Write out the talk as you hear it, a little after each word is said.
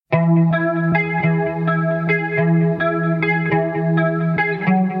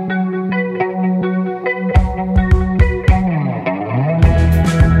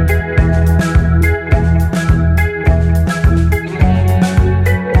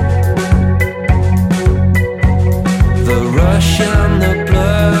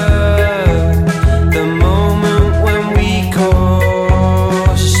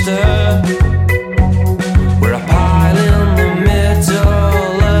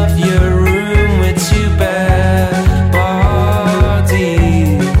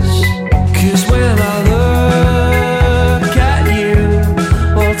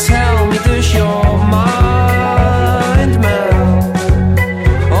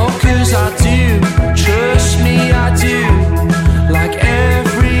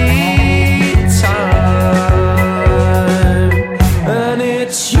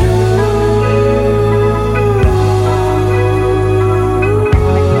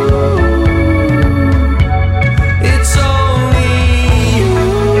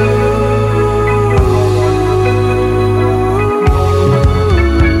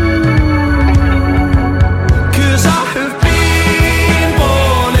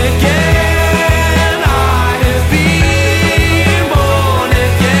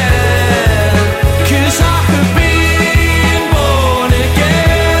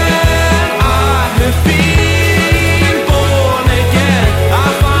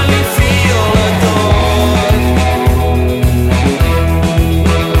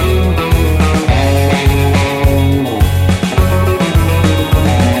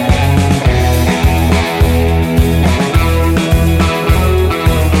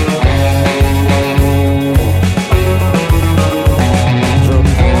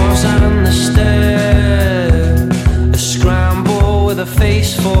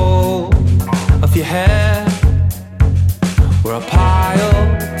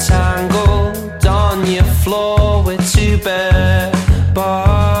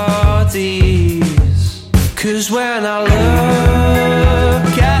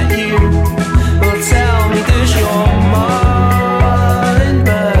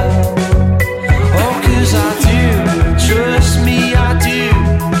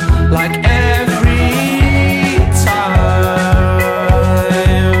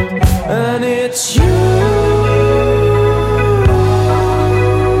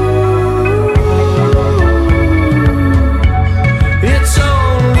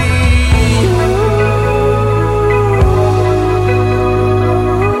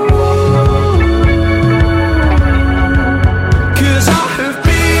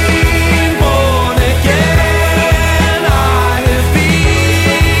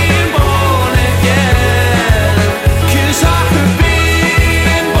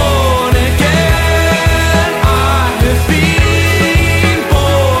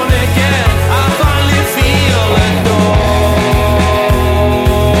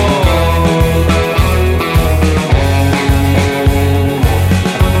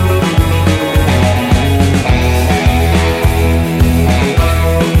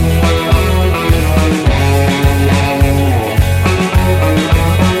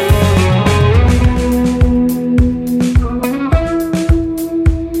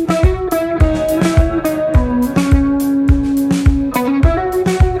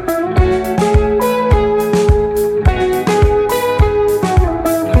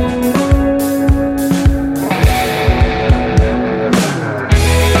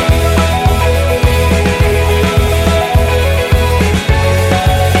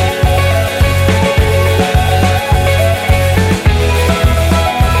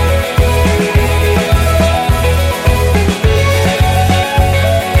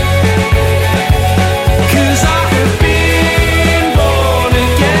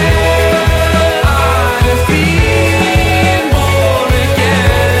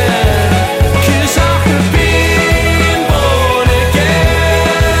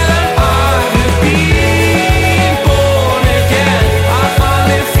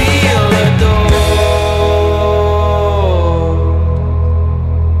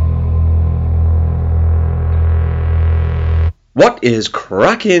What is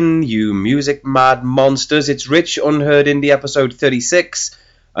cracking, you music mad monsters? It's Rich, Unheard Indie episode 36,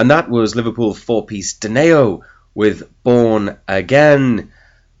 and that was Liverpool four-piece Dineo with Born Again.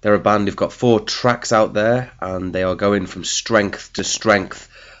 They're a band who've got 4 tracks out there, and they are going from strength to strength,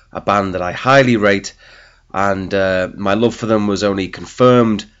 a band that I highly rate, and my love for them was only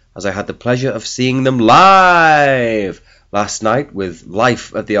confirmed as I had the pleasure of seeing them live last night with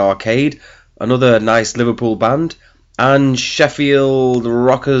Life at the Arcade, another nice Liverpool band, and Sheffield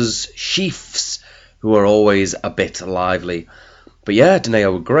rockers Chiefs, who are always a bit lively. But yeah,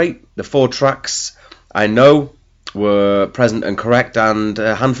 Dineo were great. The 4 tracks I know were present and correct, and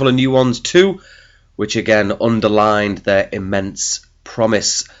a handful of new ones too, which again underlined their immense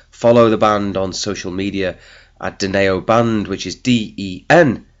promise. Follow the band on social media at Dineo Band, which is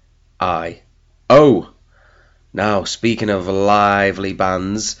DENIO. Now, speaking of lively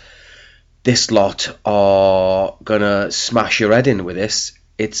bands, this lot are gonna smash your head in with this.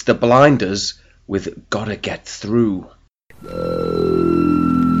 It's the Blinders with Gotta Get Through.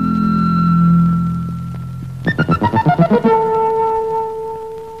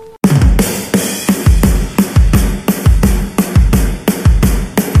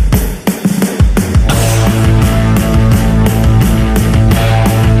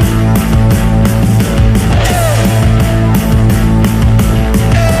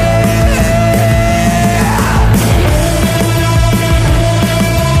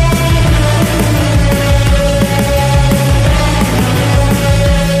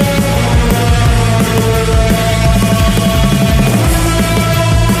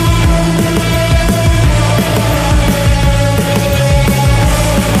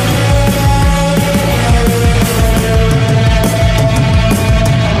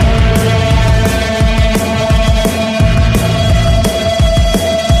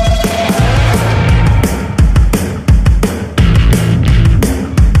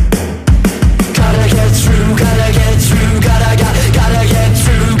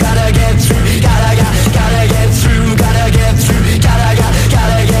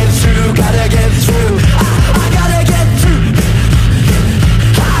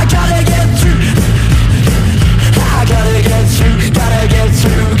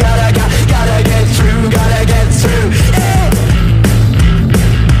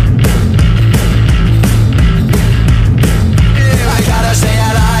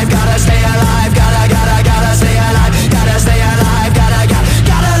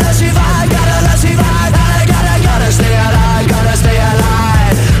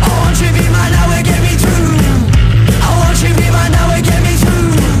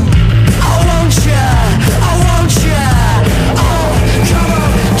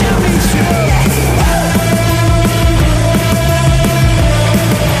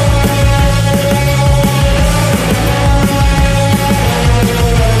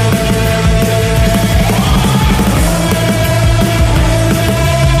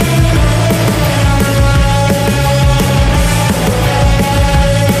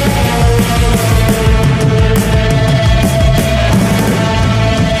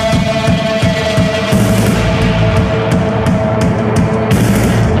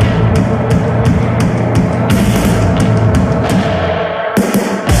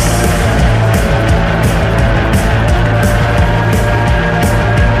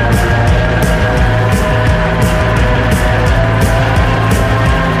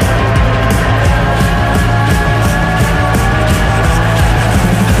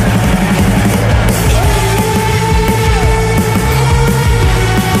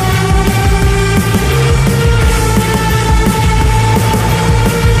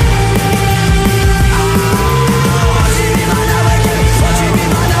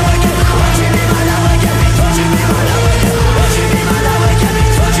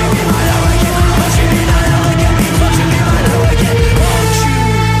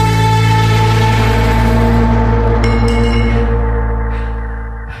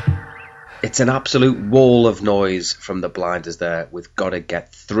 It's an absolute wall of noise from the Blinders there with Gotta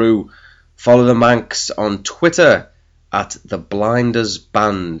Get Through. Follow the Manx on Twitter at the Blinders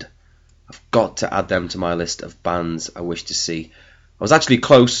Band. I've got to add them to my list of bands I wish to see. I was actually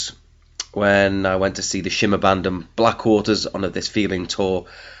close when I went to see the Shimmer Band and Blackwaters on a This Feeling tour.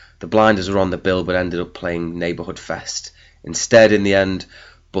 The Blinders were on the bill but ended up playing Neighbourhood Fest instead in the end,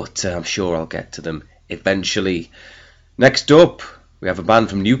 but I'm sure I'll get to them eventually. Next up, we have a band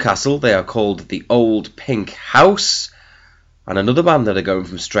from Newcastle. They are called The Old Pink House, and another band that are going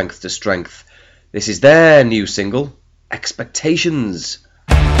from strength to strength. This is their new single, Expectations.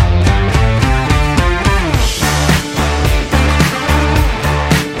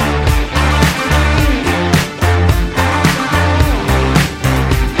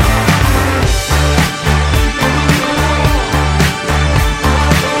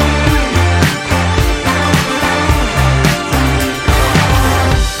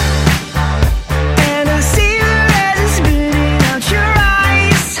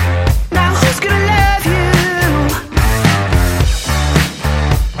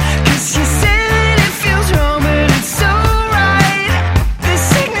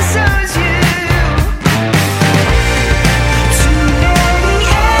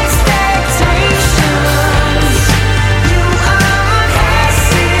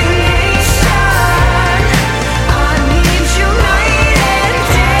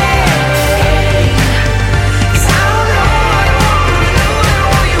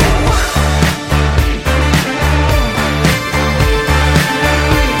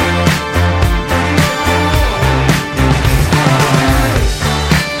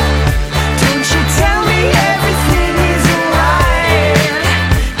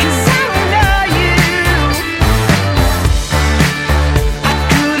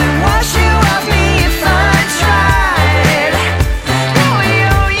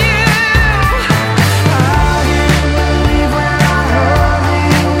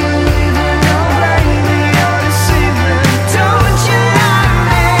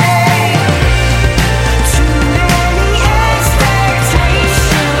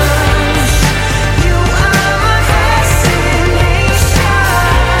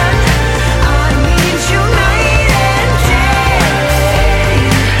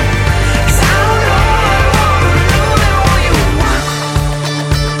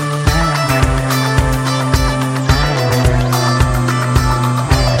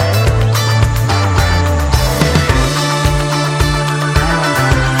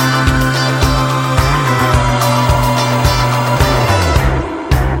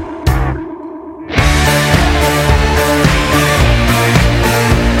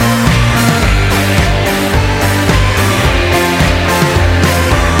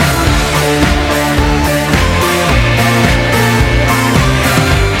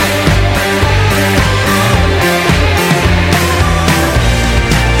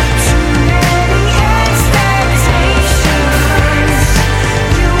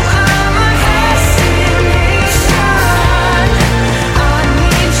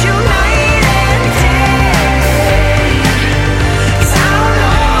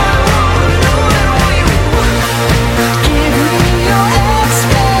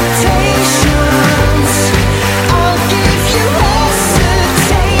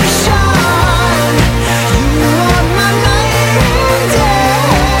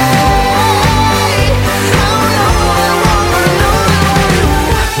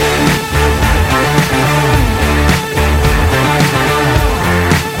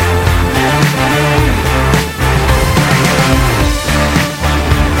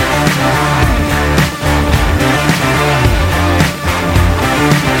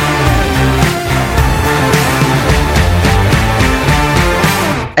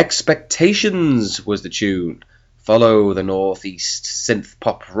 Expectations was the tune. Follow the Northeast synth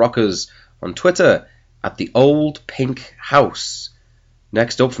pop rockers on Twitter at the Old Pink House.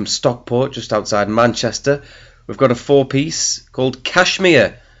 Next up, from Stockport, just outside Manchester, we've got a 4-piece called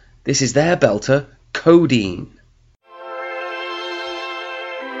Kashmir. This is their belter, Codeine.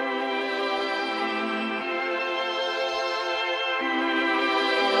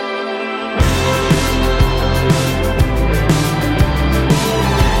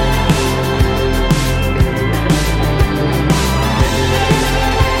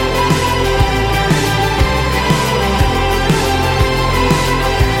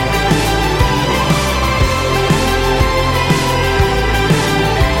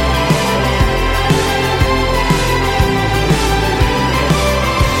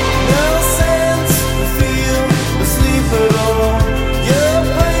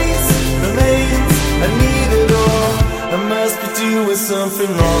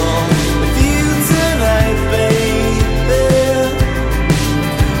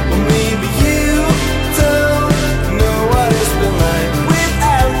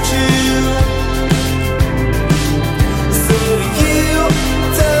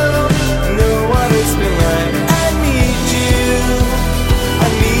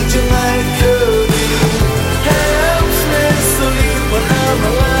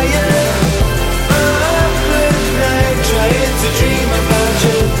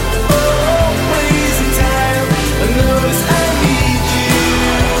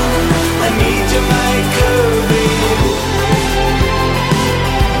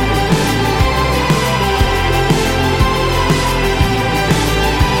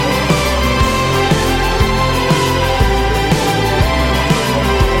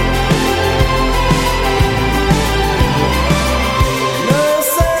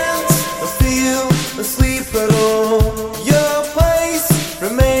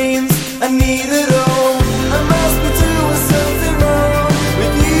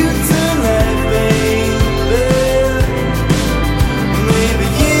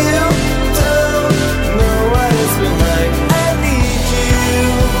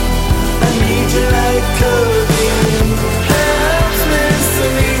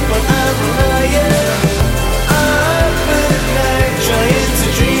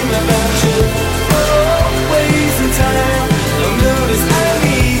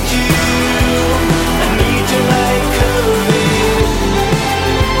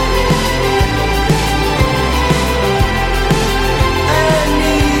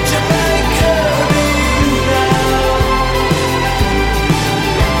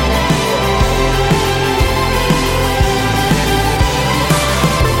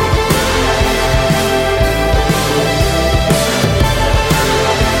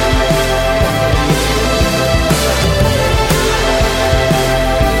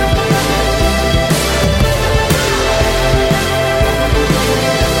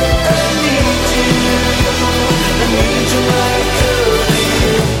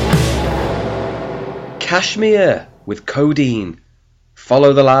 Kashmir with Codeine.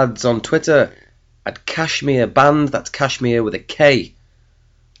 Follow the lads on Twitter at Kashmir Band. That's Kashmir with a K.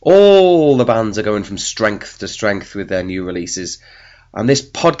 All the bands are going from strength to strength with their new releases, and this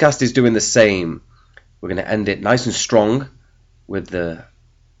podcast is doing the same. We're going to end it nice and strong with the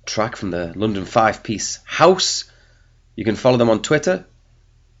track from the London 5-piece House. You can follow them on Twitter,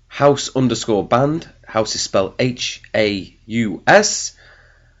 House_band. House is spelled H-A-U-S.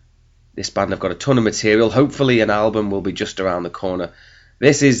 This band have got a ton of material. Hopefully an album will be just around the corner.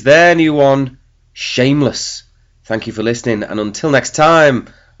 This is their new one, Shameless. Thank you for listening, and until next time,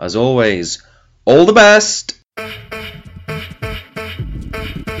 as always, all the best.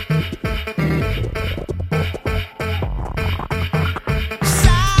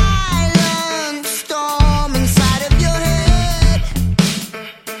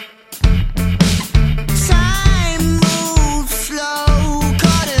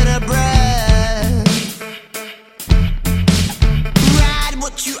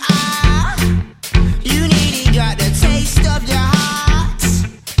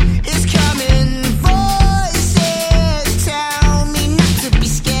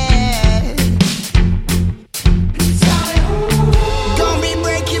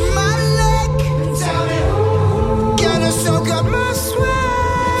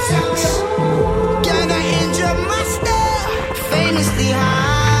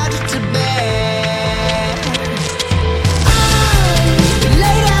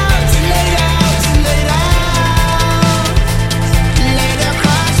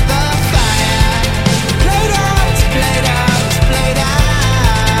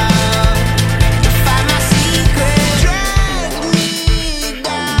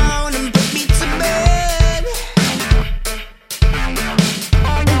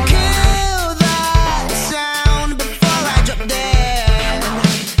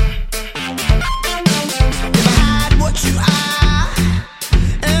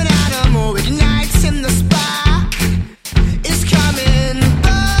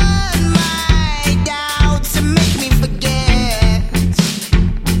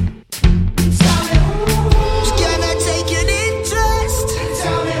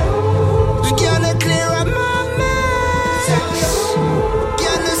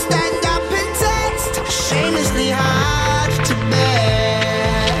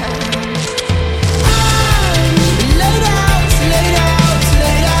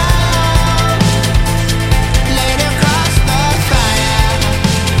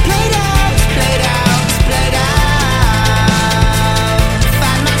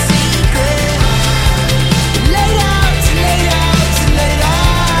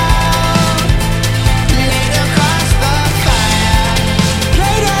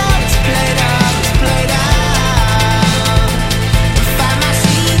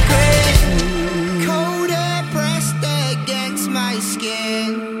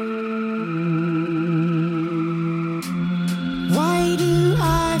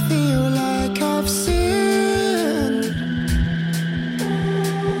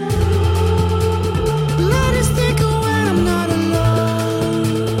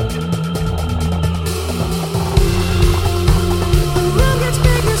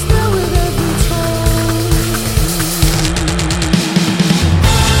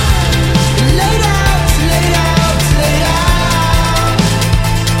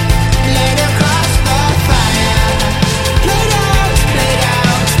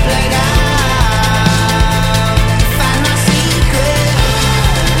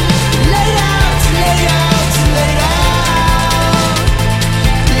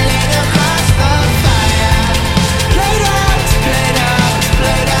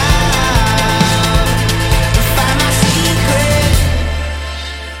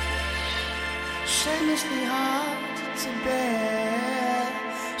 shamelessly hard to bear,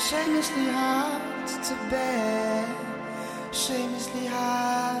 shamelessly hard to bear, shamelessly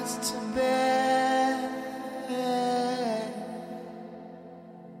hard to bear.